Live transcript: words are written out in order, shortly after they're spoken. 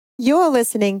You are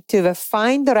listening to the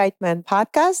Find the Right Man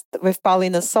podcast with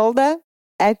Paulina Solda,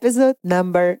 episode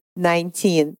number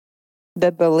 19,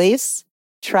 The Beliefs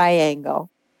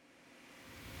Triangle.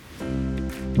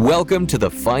 Welcome to the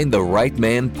Find the Right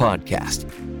Man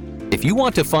podcast. If you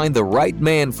want to find the right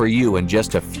man for you in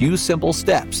just a few simple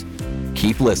steps,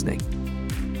 keep listening.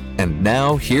 And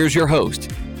now, here's your host,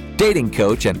 dating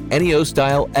coach and NEO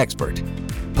style expert,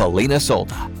 Paulina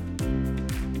Solda.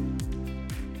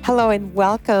 Hello and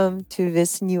welcome to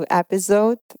this new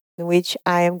episode in which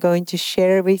I am going to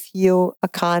share with you a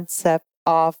concept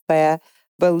of a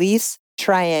beliefs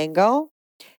triangle.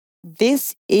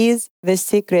 This is the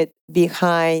secret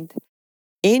behind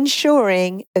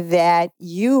ensuring that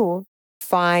you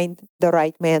find the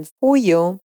right man for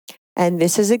you. And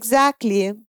this is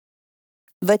exactly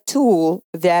the tool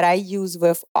that I use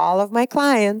with all of my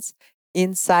clients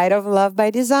inside of Love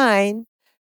by Design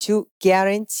to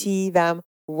guarantee them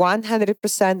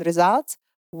 100% results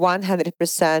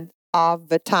 100% of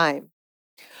the time.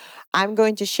 I'm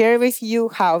going to share with you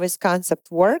how this concept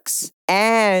works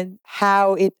and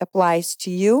how it applies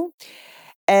to you,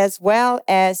 as well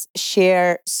as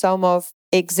share some of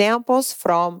examples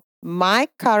from my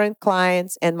current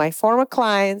clients and my former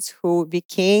clients who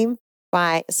became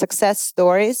my success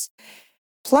stories,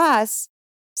 plus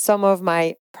some of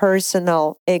my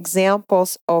personal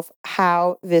examples of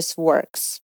how this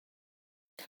works.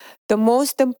 The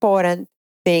most important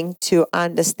thing to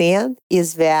understand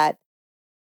is that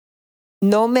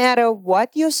no matter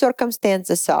what your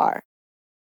circumstances are,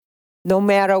 no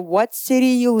matter what city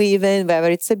you live in, whether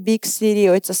it's a big city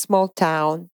or it's a small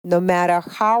town, no matter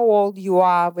how old you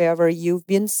are, whether you've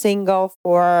been single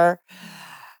for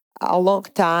a long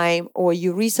time or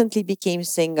you recently became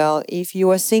single, if you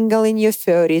are single in your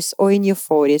 30s or in your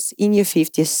 40s, in your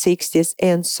 50s, 60s,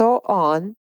 and so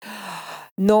on,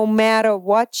 no matter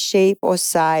what shape or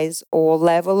size or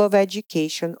level of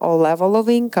education or level of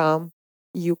income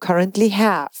you currently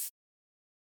have,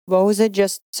 those are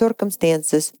just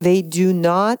circumstances. They do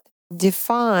not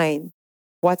define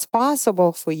what's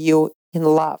possible for you in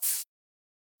love.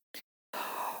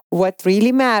 What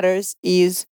really matters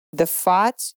is the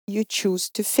thoughts you choose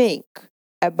to think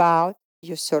about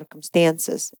your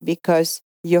circumstances, because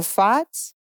your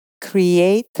thoughts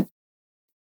create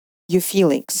your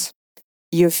feelings.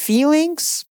 Your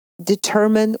feelings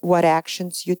determine what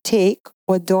actions you take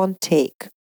or don't take,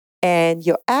 and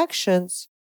your actions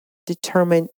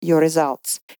determine your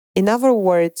results. In other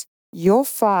words, your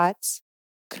thoughts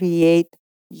create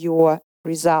your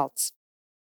results.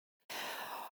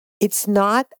 It's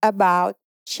not about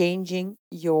changing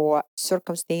your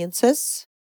circumstances,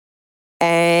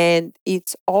 and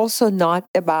it's also not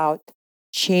about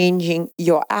changing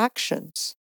your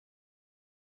actions.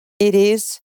 It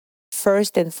is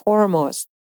first and foremost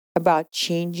about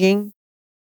changing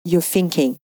your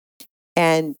thinking.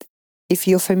 And if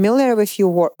you're familiar with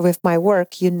with my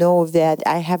work, you know that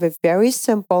I have a very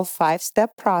simple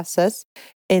 5-step process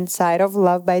inside of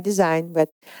Love by Design that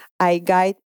I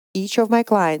guide each of my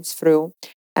clients through.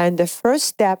 And the first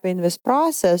step in this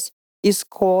process is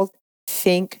called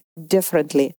Think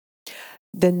Differently.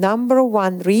 The number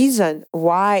one reason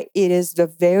why it is the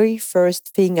very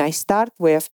first thing I start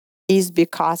with is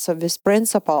because of this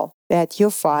principle that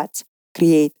your thoughts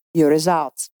create your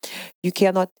results. You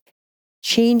cannot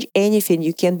change anything.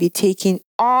 You can be taking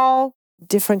all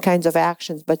different kinds of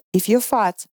actions, but if your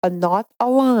thoughts are not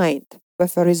aligned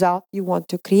with the result you want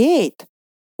to create,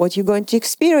 what you're going to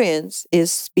experience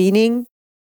is spinning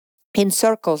in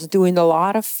circles, doing a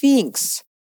lot of things,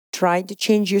 trying to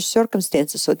change your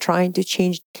circumstances, or trying to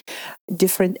change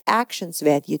different actions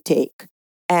that you take,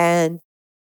 and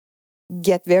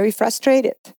get very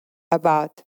frustrated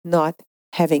about not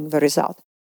having the result.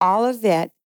 All of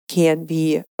that can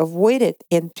be avoided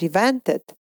and prevented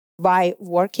by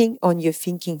working on your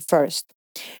thinking first.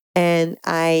 And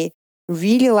I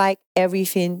really like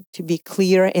everything to be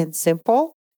clear and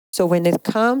simple. So when it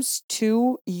comes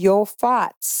to your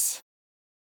thoughts,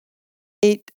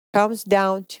 it comes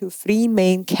down to 3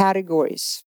 main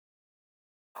categories: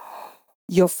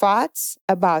 your thoughts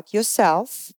about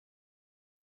yourself,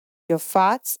 your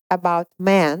thoughts about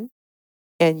man,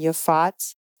 and your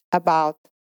thoughts about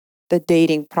the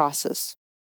dating process.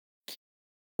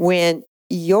 When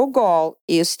your goal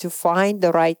is to find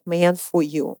the right man for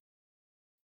you,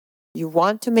 you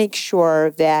want to make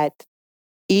sure that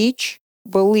each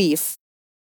belief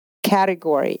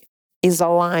category is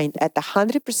aligned at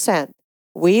 100%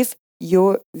 with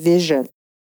your vision.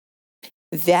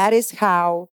 That is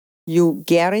how you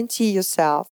guarantee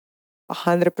yourself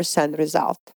 100%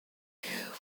 result.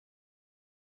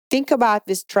 Think about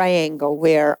this triangle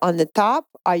where on the top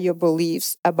are your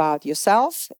beliefs about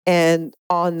yourself, and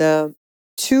on the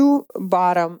two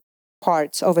bottom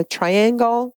parts of a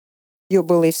triangle, your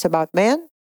beliefs about men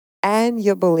and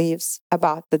your beliefs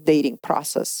about the dating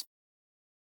process.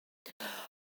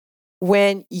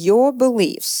 When your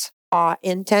beliefs are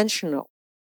intentional,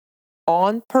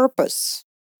 on purpose,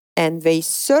 and they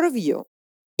serve you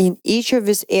in each of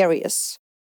these areas,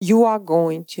 you are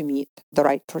going to meet the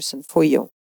right person for you.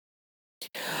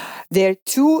 There are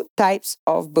two types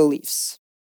of beliefs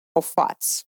or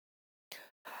thoughts.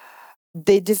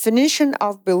 The definition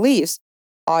of beliefs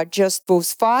are just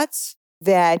those thoughts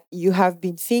that you have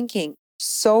been thinking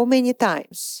so many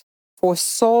times for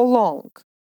so long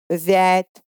that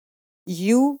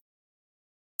you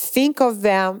think of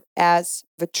them as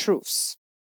the truths.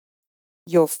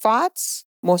 Your thoughts,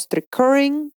 most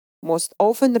recurring, most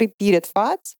often repeated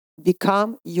thoughts,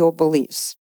 become your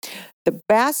beliefs. The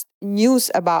best news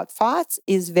about thoughts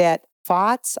is that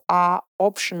thoughts are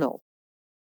optional.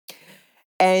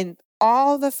 And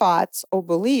all the thoughts or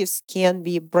beliefs can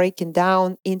be broken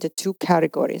down into two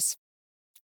categories.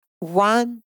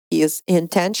 One is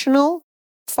intentional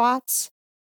thoughts,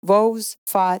 those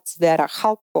thoughts that are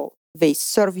helpful, they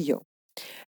serve you.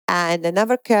 And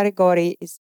another category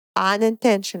is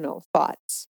unintentional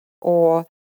thoughts, or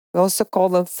we also call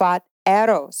them thought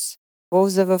arrows.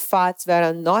 Those are the thoughts that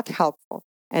are not helpful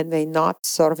and they're not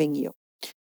serving you.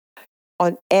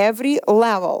 On every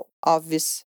level of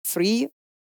this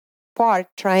three-part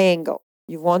triangle,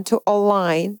 you want to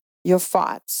align your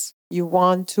thoughts. You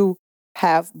want to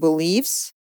have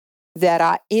beliefs that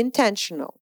are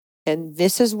intentional. And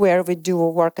this is where we do a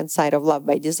work inside of Love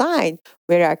by Design,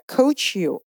 where I coach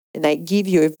you and I give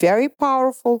you a very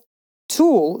powerful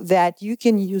tool that you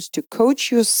can use to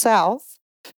coach yourself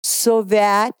so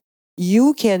that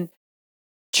you can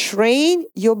train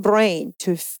your brain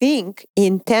to think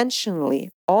intentionally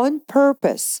on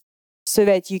purpose so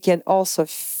that you can also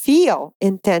feel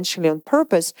intentionally on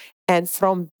purpose. And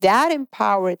from that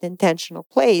empowered, intentional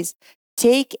place,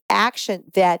 take action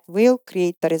that will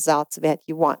create the results that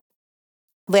you want.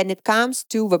 When it comes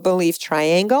to the belief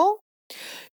triangle,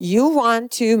 you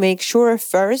want to make sure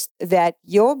first that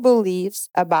your beliefs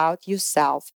about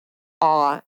yourself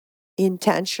are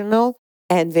intentional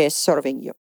and they're serving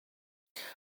you.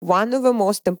 One of the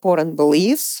most important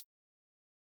beliefs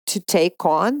to take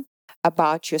on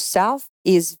about yourself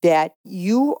is that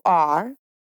you are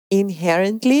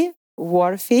inherently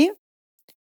worthy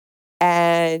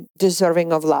and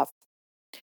deserving of love.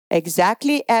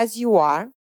 Exactly as you are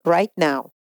right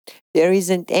now. There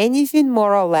isn't anything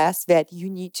more or less that you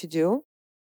need to do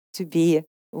to be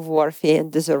worthy and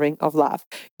deserving of love.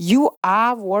 You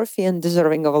are worthy and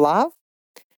deserving of love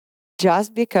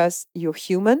just because you're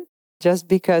human, just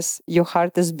because your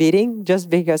heart is beating,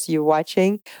 just because you're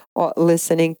watching or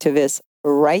listening to this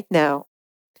right now.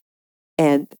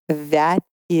 And that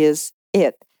is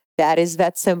it. That is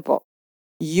that simple.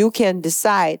 You can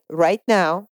decide right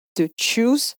now to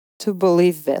choose to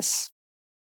believe this.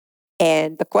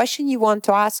 And the question you want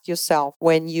to ask yourself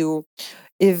when you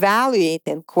evaluate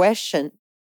and question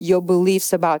your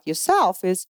beliefs about yourself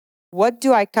is, what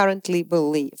do I currently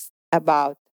believe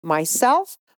about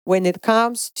myself when it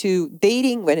comes to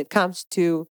dating, when it comes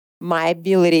to my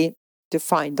ability to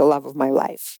find the love of my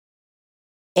life?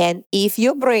 And if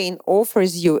your brain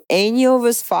offers you any of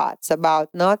those thoughts about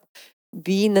not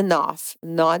being enough,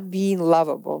 not being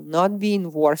lovable, not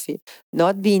being worthy,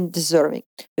 not being deserving,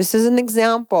 this is an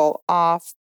example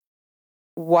of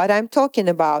what I'm talking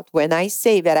about when I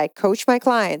say that I coach my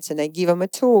clients and I give them a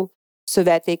tool so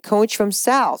that they coach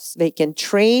themselves. They can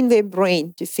train their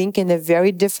brain to think in a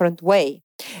very different way.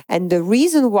 And the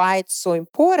reason why it's so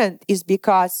important is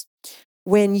because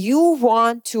when you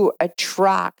want to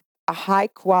attract a high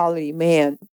quality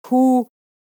man who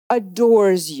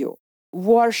adores you,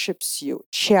 worships you,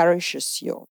 cherishes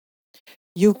you,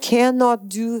 you cannot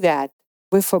do that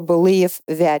with a belief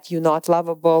that you're not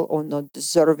lovable or not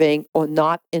deserving or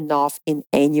not enough in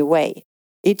any way.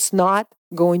 It's not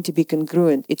going to be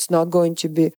congruent. It's not going to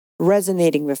be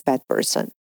resonating with that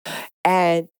person.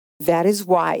 And that is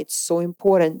why it's so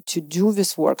important to do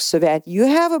this work so that you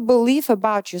have a belief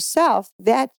about yourself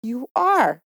that you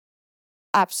are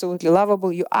absolutely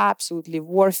lovable, you're absolutely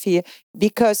worthy.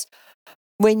 Because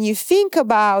when you think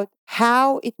about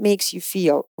how it makes you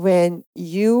feel when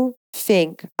you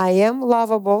think, I am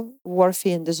lovable,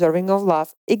 worthy, and deserving of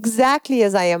love exactly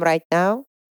as I am right now,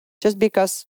 just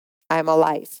because I'm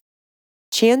alive,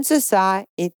 chances are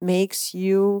it makes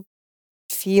you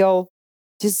feel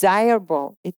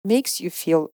desirable. It makes you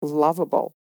feel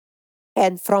lovable.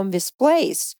 And from this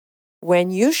place,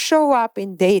 when you show up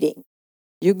in dating,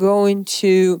 you're going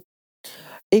to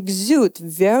exude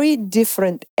very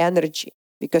different energy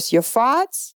because your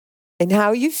thoughts and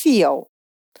how you feel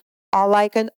are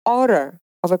like an aura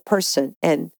of a person,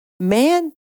 and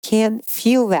men can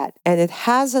feel that, and it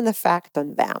has an effect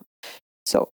on them.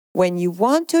 So when you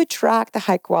want to attract a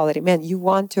high quality man, you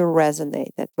want to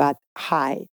resonate at that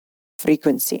high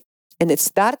frequency. And it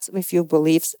starts with your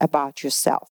beliefs about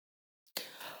yourself.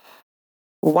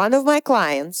 One of my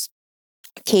clients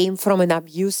came from an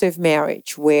abusive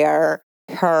marriage where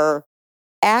her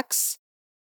ex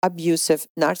abusive,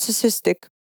 narcissistic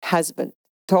husband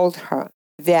told her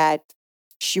that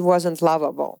she wasn't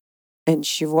lovable and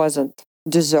she wasn't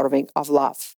deserving of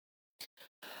love.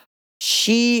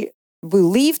 She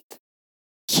believed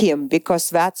him because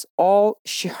that's all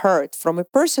she heard from a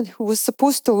person who was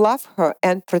supposed to love her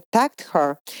and protect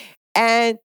her.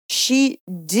 And she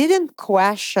didn't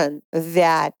question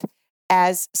that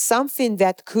as something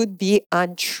that could be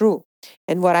untrue.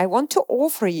 And what I want to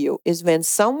offer you is when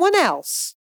someone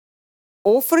else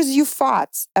offers you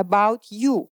thoughts about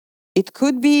you, it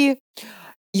could be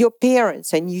your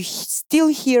parents, and you still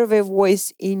hear the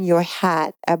voice in your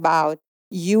head about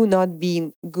you not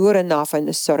being good enough in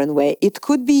a certain way. It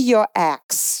could be your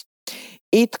ex.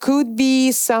 It could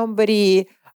be somebody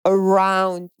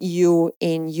around you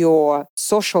in your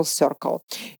social circle.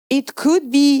 It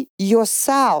could be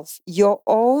yourself, your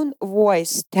own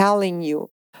voice telling you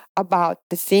about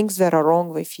the things that are wrong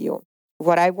with you.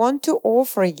 What I want to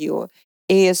offer you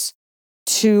is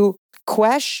to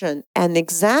question and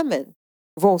examine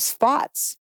those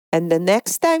thoughts. And the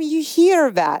next time you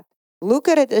hear that, look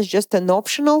at it as just an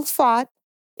optional thought.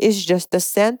 It's just a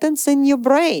sentence in your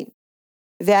brain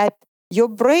that your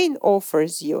brain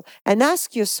offers you. And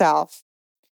ask yourself,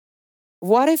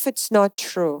 what if it's not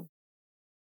true?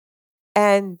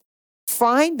 And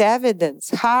find evidence.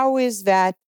 How is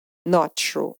that not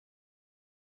true?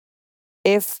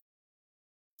 If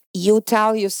you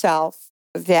tell yourself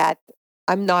that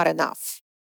I'm not enough,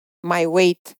 my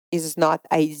weight is not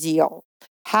ideal,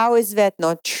 how is that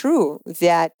not true?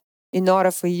 That in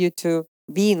order for you to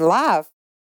be in love,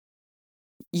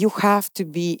 you have to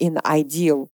be in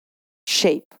ideal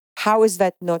shape. How is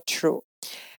that not true?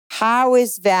 How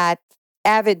is that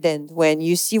evident when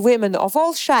you see women of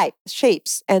all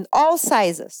shapes and all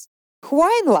sizes who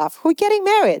are in love, who are getting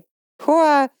married, who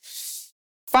are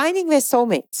finding their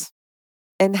soulmates?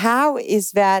 And how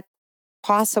is that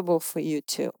possible for you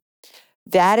too?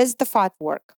 That is the thought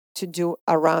work to do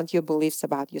around your beliefs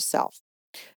about yourself.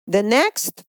 The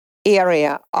next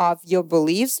area of your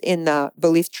beliefs in the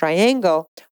belief triangle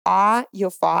are your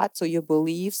thoughts or your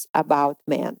beliefs about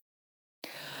men.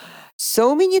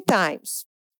 So many times,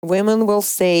 women will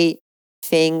say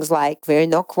things like, there are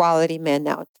no quality men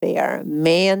out there.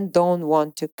 Men don't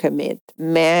want to commit.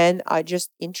 Men are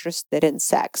just interested in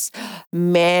sex.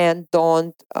 Men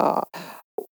don't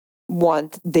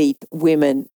want date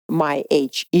women my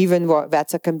age, even though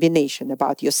that's a combination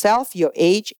about yourself, your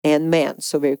age, and man.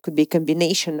 So there could be a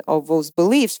combination of those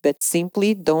beliefs that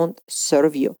simply don't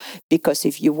serve you. Because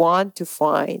if you want to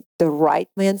find the right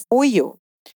man for you,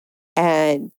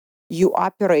 and you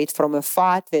operate from a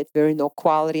thought that there are no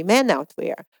quality men out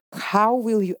there, how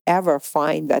will you ever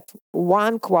find that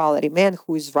one quality man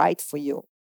who is right for you?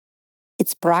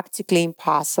 It's practically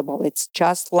impossible. It's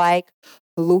just like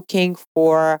looking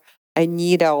for a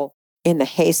needle in a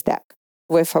haystack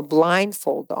with a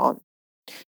blindfold on.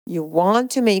 You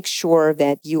want to make sure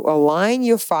that you align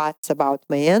your thoughts about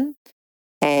men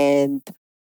and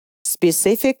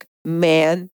specific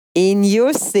men in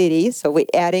your city. So we're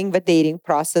adding the dating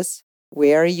process.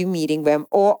 Where are you meeting them?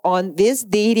 Or on this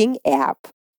dating app,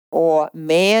 or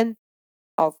men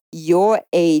of your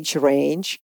age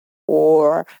range,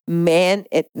 or men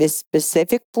at this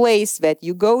specific place that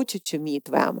you go to meet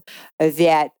them,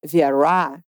 that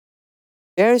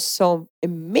there's some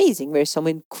amazing, there's some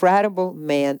incredible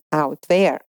men out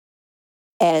there.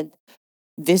 And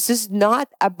this is not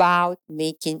about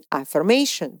making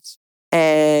affirmations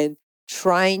and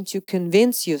trying to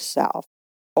convince yourself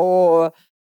or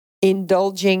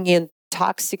indulging in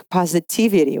toxic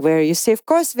positivity where you say, of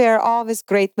course, there are always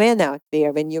great men out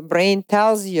there. When your brain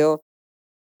tells you,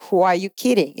 who are you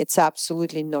kidding? It's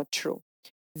absolutely not true.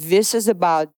 This is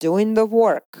about doing the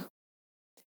work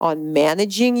on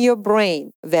managing your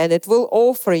brain. Then it will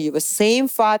offer you the same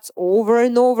thoughts over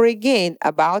and over again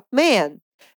about men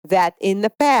that in the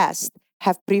past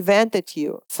have prevented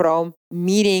you from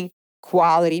meeting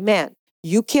quality men.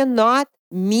 You cannot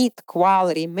meet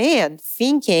quality men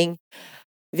thinking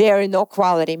there are no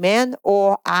quality men,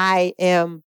 or I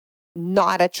am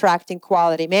not attracting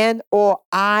quality men, or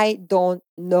I don't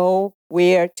know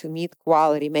where to meet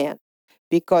quality men.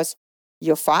 Because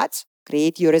your thoughts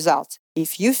create your results.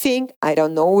 If you think, I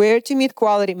don't know where to meet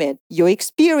quality men, your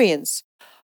experience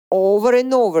over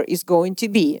and over is going to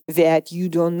be that you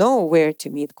don't know where to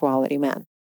meet quality men.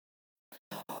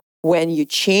 When you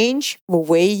change the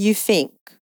way you think,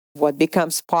 what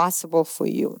becomes possible for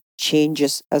you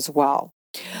changes as well.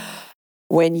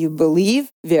 When you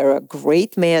believe there are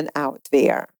great men out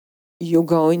there, you're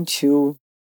going to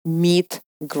meet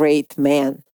great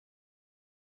men.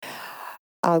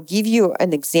 I'll give you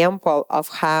an example of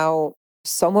how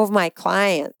some of my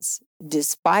clients,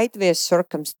 despite their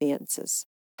circumstances,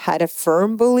 had a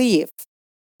firm belief.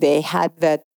 They had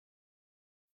that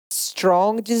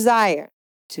strong desire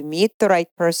to meet the right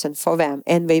person for them,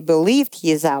 and they believed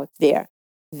he is out there.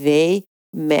 They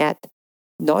met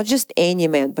not just any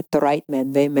man, but the right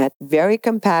man. They met very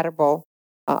compatible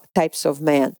types of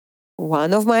men.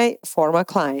 One of my former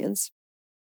clients,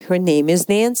 her name is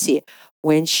Nancy.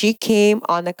 When she came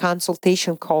on a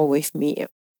consultation call with me,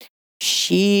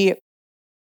 she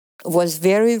was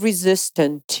very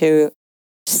resistant to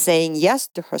saying yes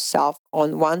to herself.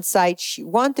 On one side, she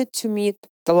wanted to meet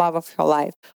the love of her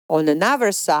life. On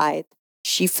another side,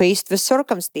 she faced the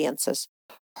circumstances.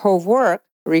 Her work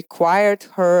required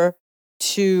her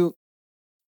to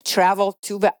travel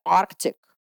to the Arctic.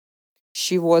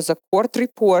 She was a court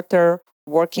reporter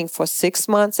working for 6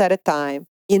 months at a time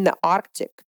in the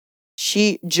Arctic.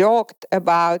 She joked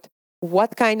about,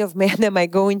 what kind of man am I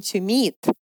going to meet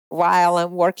while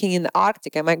I'm working in the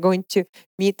Arctic? Am I going to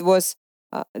meet those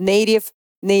native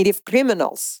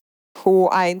criminals who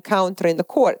I encounter in the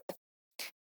court?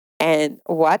 And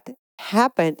what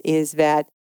happened is that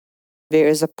there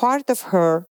is a part of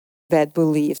her that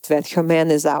believed that her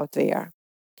man is out there.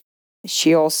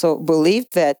 She also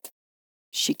believed that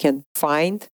she can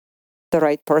find the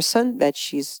right person, that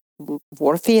she's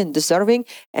worthy and deserving,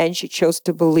 and she chose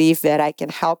to believe that I can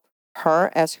help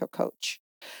her as her coach.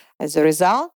 As a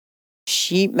result,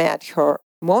 she met her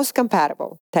most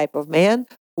compatible type of man,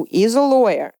 who is a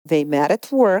lawyer. They met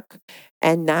at work,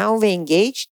 and now they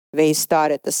engaged. They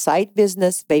started a side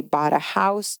business. They bought a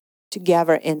house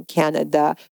together in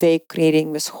Canada. They're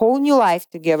creating this whole new life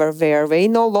together where they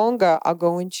no longer are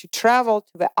going to travel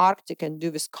to the Arctic and do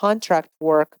this contract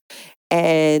work,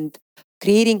 and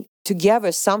creating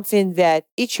together something that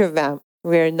each of them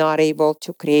were not able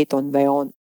to create on their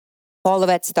own. All of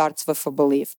that starts with a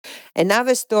belief.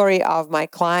 Another story of my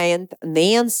client,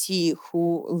 Nancy,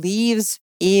 who lives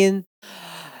in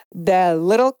the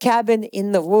little cabin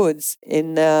in the woods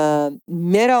in the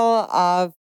middle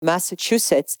of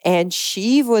Massachusetts. And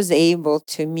she was able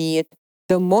to meet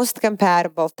the most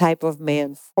compatible type of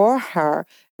man for her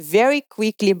very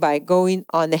quickly by going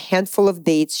on a handful of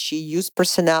dates. She used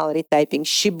personality typing.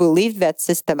 She believed that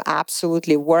system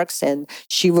absolutely works, and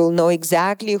she will know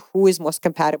exactly who is most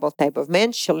compatible type of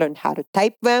man. She learned how to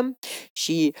type them.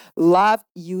 She loved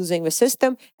using the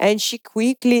system, and she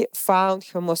quickly found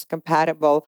her most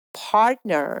compatible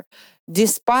partner,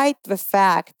 despite the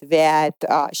fact that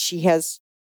she has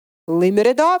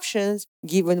limited options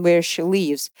given where she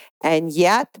lives. And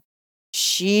yet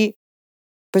she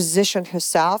positioned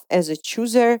herself as a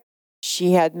chooser.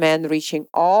 She had men reaching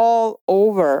all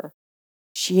over.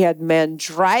 She had men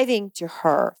driving to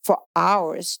her for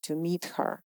hours to meet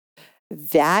her.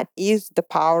 That is the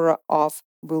power of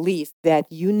belief, that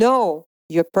you know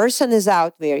your person is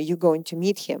out there, you're going to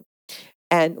meet him.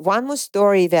 And one more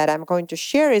story that I'm going to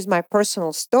share is my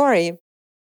personal story.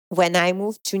 When I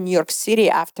moved to New York City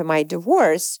after my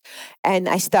divorce and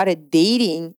I started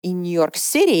dating in New York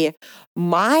City,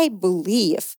 my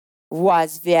belief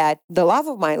was that the love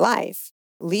of my life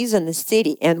lives in the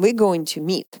city and we're going to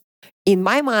meet. In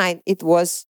my mind, it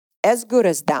was as good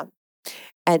as done.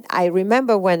 And I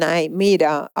remember when I made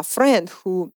a friend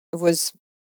who was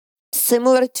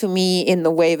similar to me in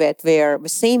the way that they're the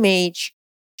same age.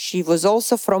 She was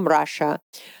also from Russia,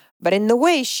 but in the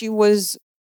way she was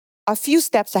a few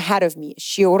steps ahead of me.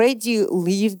 She already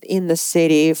lived in the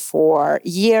city for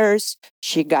years.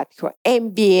 She got her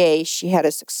MBA. She had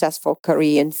a successful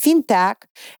career in fintech.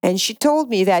 And she told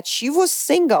me that she was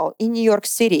single in New York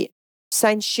City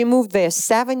since she moved there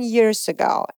 7 years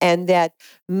ago, and that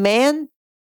men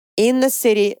in the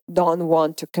city don't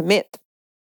want to commit.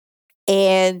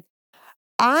 And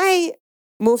I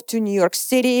moved to New York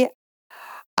City.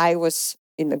 I was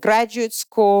in a graduate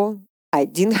school. I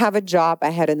didn't have a job. I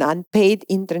had an unpaid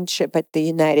internship at the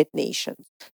United Nations.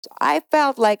 So I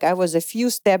felt like I was a few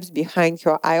steps behind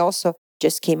her. I also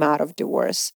just came out of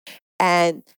divorce.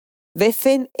 And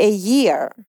within a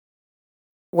year,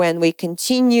 when we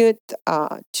continued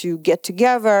to get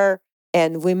together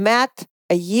and we met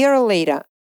a year later,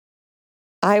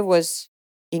 I was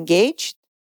engaged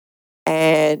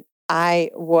and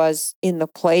I was in a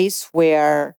place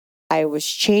where I was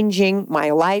changing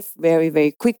my life very,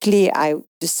 very quickly. I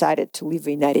decided to leave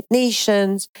the United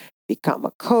Nations, become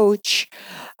a coach.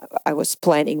 I was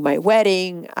planning my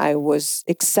wedding. I was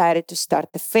excited to start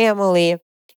a family.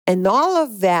 And all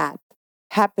of that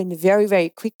happened very, very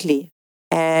quickly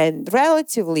and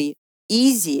relatively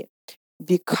easy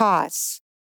because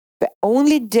the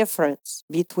only difference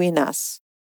between us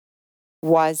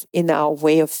was in our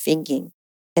way of thinking.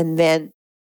 And then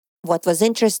what was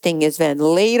interesting is then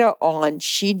later on,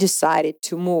 she decided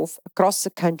to move across the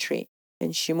country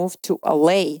and she moved to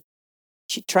LA.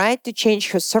 She tried to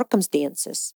change her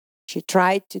circumstances. She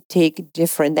tried to take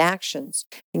different actions.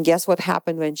 And guess what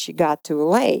happened when she got to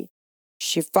LA?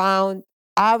 She found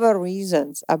other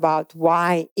reasons about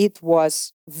why it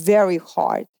was very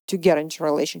hard to get into a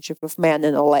relationship with men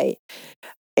in LA.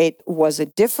 It was a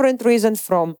different reason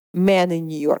from men in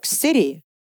New York City,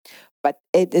 but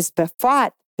it is the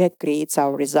thought that creates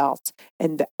our results.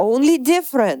 And the only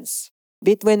difference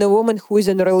between a woman who is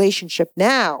in a relationship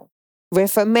now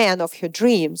with a man of her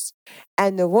dreams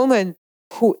and a woman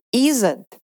who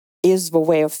isn't is the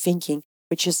way of thinking,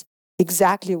 which is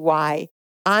exactly why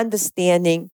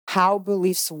understanding how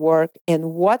beliefs work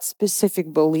and what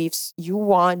specific beliefs you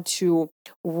want to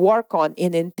work on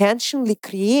and intentionally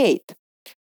create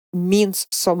means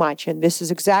so much. And this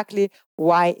is exactly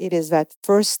why it is that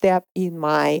first step in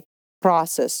my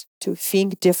process to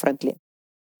think differently.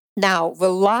 Now,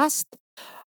 the last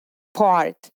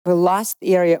part, the last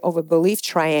area of a belief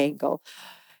triangle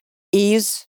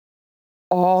is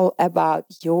all about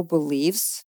your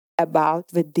beliefs about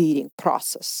the dating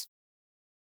process.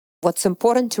 What's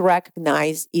important to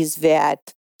recognize is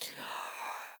that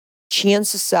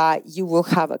chances are you will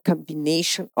have a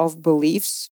combination of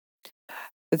beliefs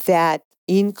that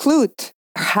include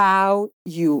how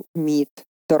you meet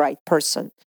the right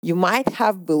person. You might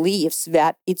have beliefs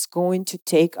that it's going to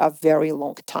take a very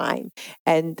long time.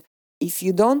 And if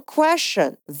you don't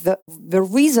question the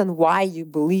reason why you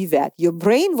believe that, your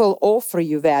brain will offer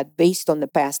you that based on the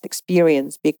past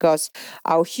experience, because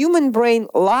our human brain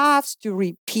loves to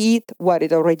repeat what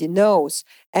it already knows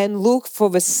and look for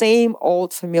the same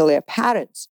old familiar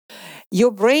patterns.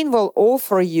 Your brain will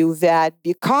offer you that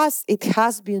because it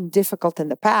has been difficult in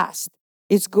the past,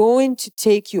 it's going to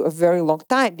take you a very long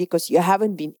time because you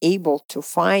haven't been able to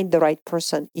find the right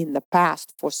person in the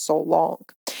past for so long.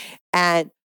 And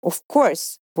of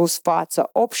course, those thoughts are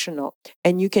optional,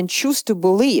 and you can choose to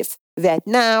believe that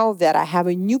now that I have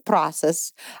a new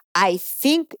process, I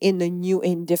think in a new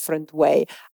and different way.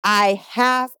 I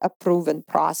have a proven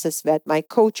process that my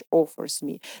coach offers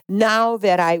me. Now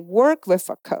that I work with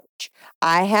a coach,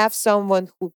 I have someone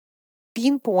who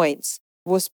pinpoints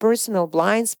those personal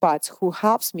blind spots, who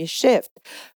helps me shift,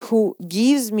 who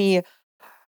gives me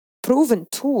proven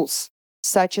tools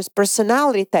such as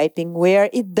personality typing, where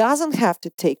it doesn't have to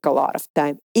take a lot of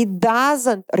time. It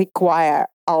doesn't require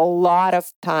a lot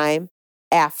of time,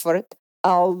 effort,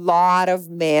 a lot of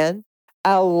men,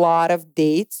 a lot of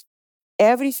dates.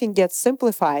 Everything gets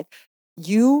simplified.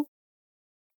 You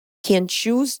can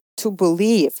choose to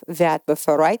believe that with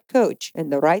the right coach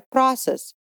and the right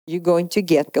process, you're going to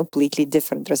get completely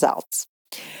different results.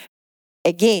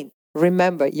 Again,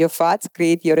 remember, your thoughts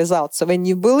create your results. So when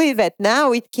you believe that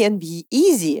now it can be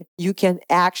easy, you can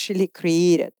actually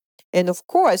create it. And of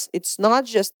course, it's not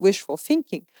just wishful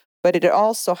thinking, but it's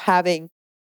also having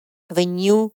the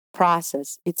new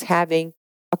process. It's having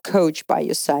a coach by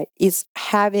your side. It's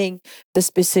having the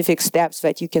specific steps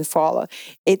that you can follow.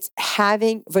 It's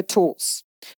having the tools.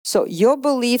 So your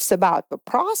beliefs about the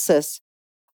process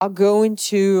are going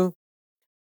to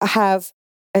have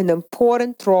an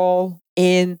important role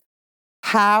in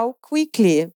how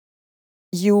quickly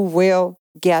you will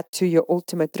get to your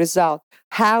ultimate result,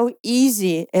 how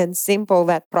easy and simple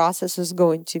that process is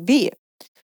going to be.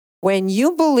 When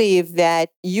you believe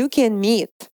that you can meet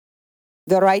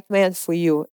the right man for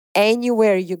you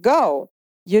anywhere you go,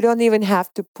 you don't even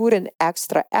have to put an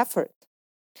extra effort.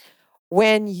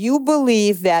 When you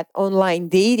believe that online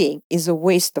dating is a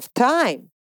waste of time,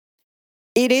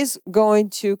 it is going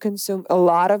to consume a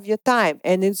lot of your time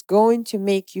and it's going to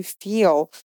make you feel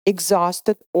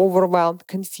exhausted, overwhelmed,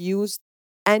 confused,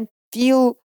 and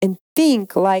feel and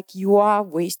think like you are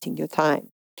wasting your time.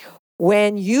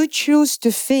 When you choose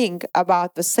to think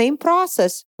about the same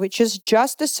process, which is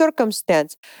just a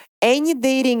circumstance, any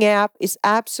dating app is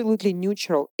absolutely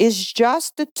neutral. It's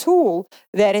just a tool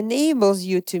that enables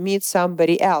you to meet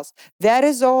somebody else. That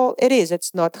is all it is.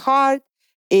 It's not hard.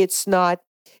 It's not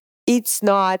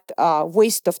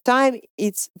waste of time.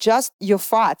 It's just your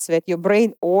thoughts that your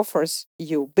brain offers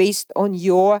you based on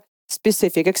your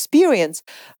specific experience.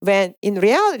 When in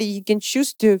reality, you can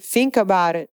choose to think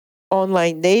about it,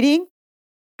 online dating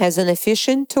as an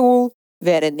efficient tool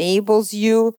that enables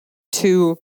you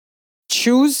to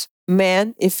choose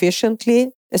men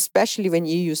efficiently, especially when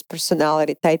you use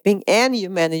personality typing and you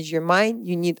manage your mind.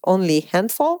 You need only a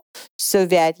handful so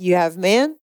that you have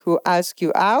men who ask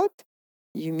you out,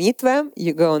 you meet them,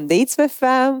 you go on dates with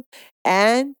them,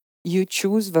 and you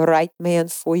choose the right man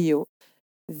for you.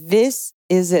 This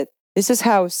is it. This is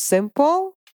how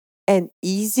simple and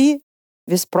easy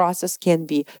this process can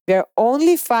be. There are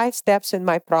only 5 steps in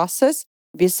my process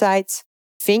besides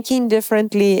thinking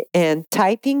differently and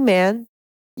typing men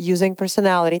using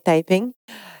personality typing.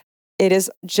 It is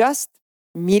just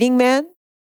meeting men,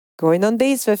 going on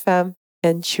dates with them,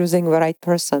 and choosing the right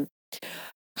person.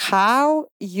 How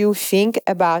you think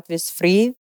about this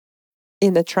 3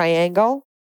 in the triangle,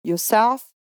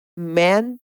 yourself,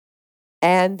 men,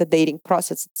 and the dating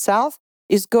process itself,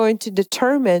 is going to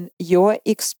determine your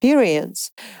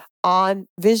experience on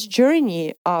this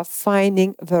journey of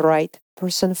finding the right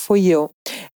person for you.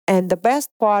 And the best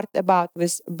part about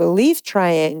this belief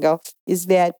triangle is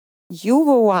that you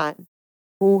are one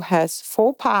who has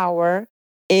full power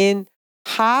in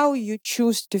how you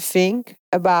choose to think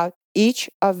about each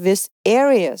of these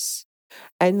areas.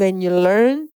 And when you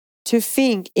learn to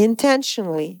think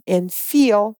intentionally and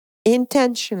feel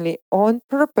intentionally on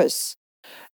purpose,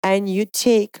 and you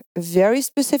take very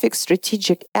specific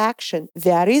strategic action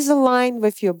that is aligned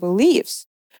with your beliefs,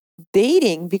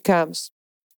 dating becomes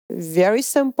very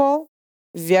simple,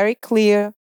 very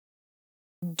clear,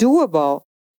 doable,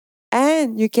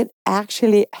 and you can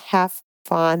actually have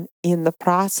fun in the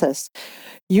process.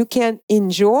 You can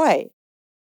enjoy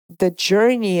the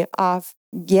journey of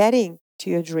getting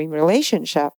to your dream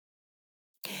relationship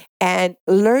and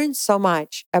learn so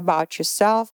much about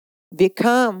yourself,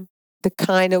 become the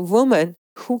kind of woman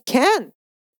who can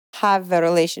have the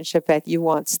relationship that you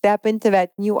want, step into that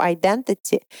new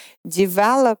identity,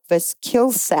 develop the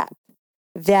skill set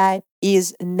that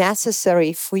is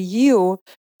necessary for you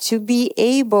to be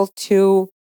able to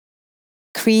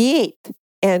create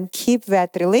and keep that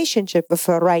relationship with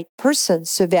the right person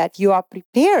so that you are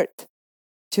prepared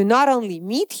to not only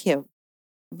meet him,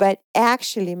 but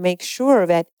actually make sure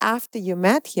that after you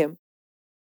met him,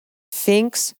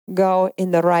 things go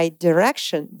in the right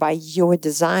direction by your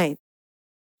design.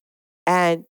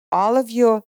 And all of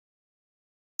your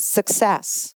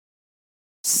success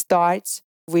starts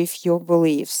with your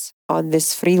beliefs on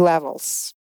these 3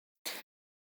 levels.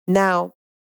 Now,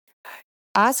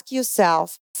 ask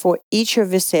yourself for each of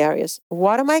these areas,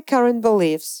 what are my current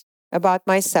beliefs about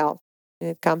myself when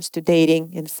it comes to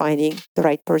dating and finding the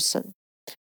right person?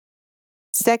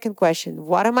 Second question,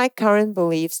 what are my current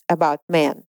beliefs about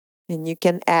men? And you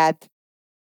can add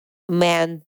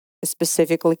men, a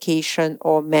specific location,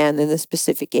 or men in a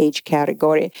specific age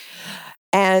category.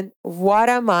 And what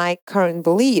are my current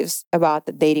beliefs about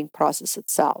the dating process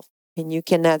itself? And you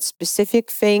can add specific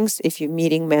things if you're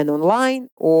meeting men online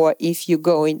or if you're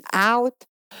going out.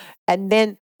 And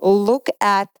then look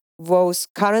at those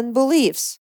current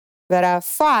beliefs that are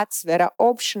thoughts that are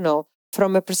optional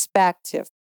from a perspective.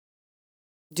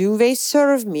 Do they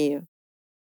serve me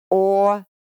or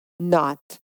not?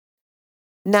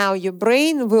 Now, your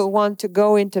brain will want to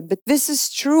go into, but this is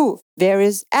true. There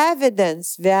is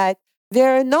evidence that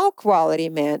there are no quality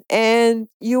men and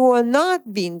you are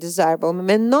not being desirable,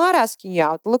 men not asking you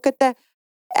out. Look at the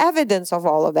evidence of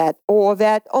all of that, or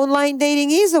that online dating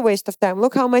is a waste of time.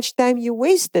 Look how much time you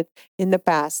wasted in the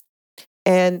past.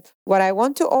 And what I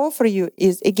want to offer you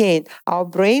is, again, our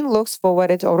brain looks for what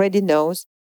it already knows.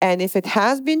 And if it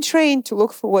has been trained to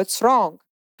look for what's wrong,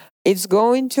 it's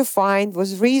going to find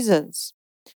those reasons.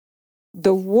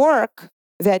 The work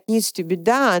that needs to be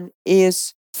done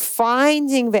is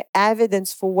finding the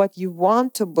evidence for what you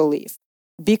want to believe.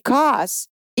 Because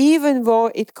even though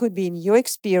it could be in your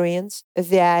experience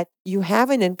that you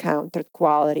haven't encountered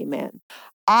quality men,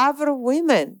 other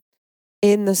women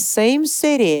in the same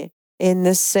city, in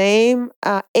the same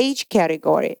age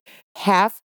category,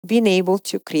 have been able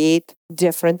to create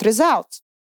different results.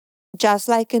 Just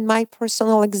like in my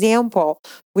personal example,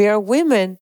 where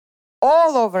women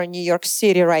all over New York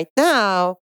City right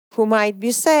now who might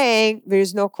be saying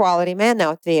there's no quality men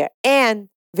out there. And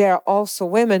there are also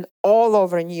women all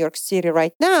over New York City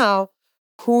right now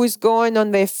who is going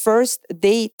on their first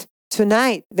date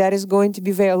tonight. That is going to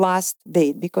be their last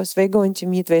date because they're going to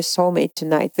meet their soulmate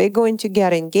tonight. They're going to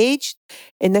get engaged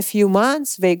in a few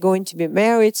months. They're going to be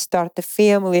married, start a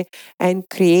family, and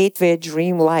create their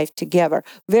dream life together.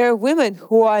 There are women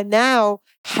who are now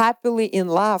happily in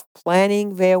love,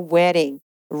 planning their wedding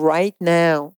right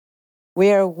now.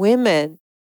 There are women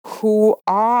who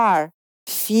are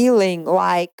feeling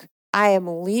like I am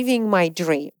living my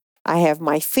dream. I have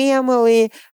my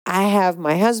family. I have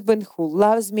my husband who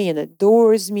loves me and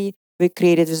adores me. We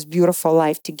created this beautiful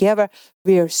life together.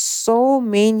 There are so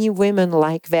many women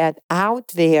like that out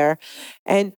there.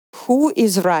 And who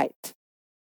is right?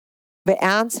 The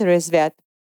answer is that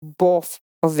both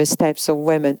of these types of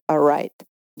women are right.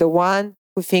 The one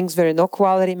who thinks there are no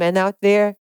quality men out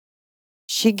there,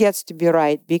 she gets to be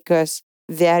right because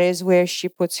that is where she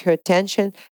puts her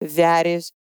attention. That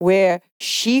is where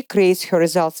she creates her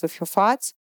results with her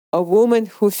thoughts. A woman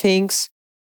who thinks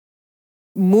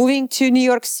moving to New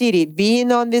York City,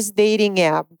 being on this dating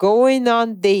app, going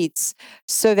on dates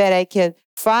so that I can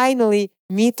finally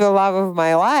meet the love of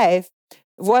my life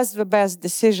was the best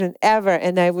decision ever.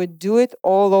 And I would do it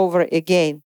all over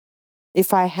again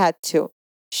if I had to.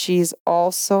 She's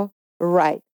also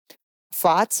right.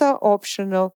 Thoughts are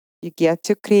optional. You get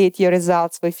to create your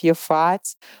results with your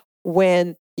thoughts.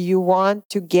 When you want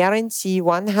to guarantee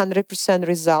 100%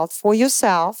 result for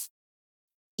yourself,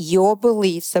 your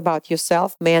beliefs about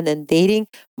yourself, man, and dating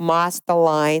must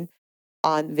align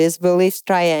on this beliefs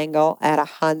triangle at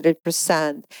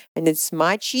 100%. And it's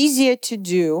much easier to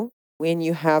do when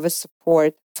you have a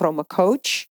support from a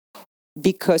coach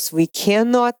because we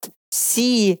cannot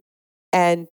see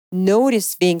and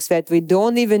notice things that we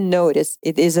don't even notice.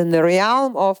 It is in the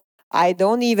realm of I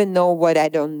don't even know what I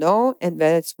don't know. And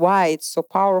that's why it's so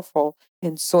powerful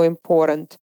and so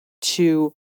important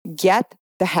to get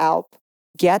the help,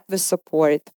 get the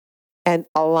support, and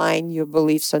align your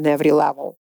beliefs on every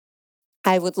level.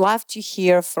 I would love to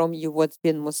hear from you what's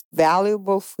been most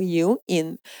valuable for you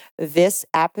in this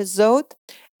episode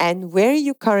and where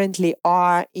you currently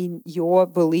are in your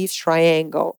belief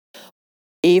triangle.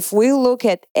 If we look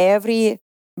at every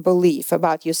belief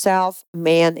about yourself,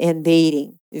 man, and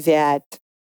dating, that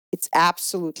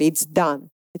it's done.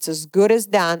 It's as good as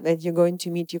done that you're going to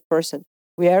meet your person.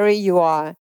 Wherever you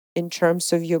are in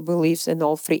terms of your beliefs in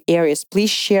all three areas, please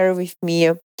share with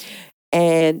me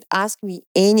and ask me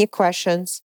any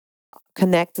questions.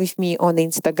 Connect with me on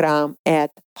Instagram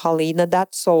at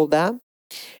paulina.solda.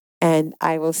 And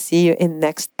I will see you in the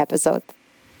next episode.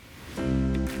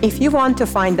 If you want to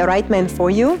find the right man for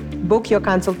you, book your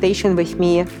consultation with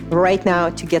me right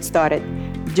now to get started.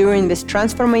 During this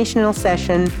transformational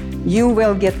session, you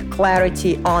will get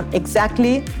clarity on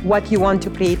exactly what you want to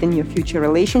create in your future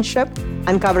relationship,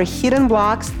 uncover hidden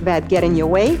blocks that get in your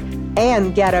way,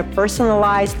 and get a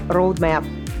personalized roadmap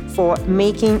for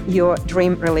making your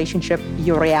dream relationship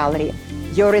your reality.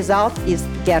 Your result is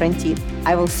guaranteed.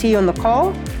 I will see you on the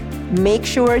call. Make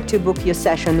sure to book your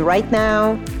session right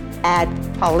now at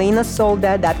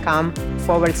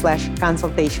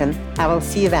paulinasolda.com/consultation. I will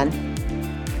see you then.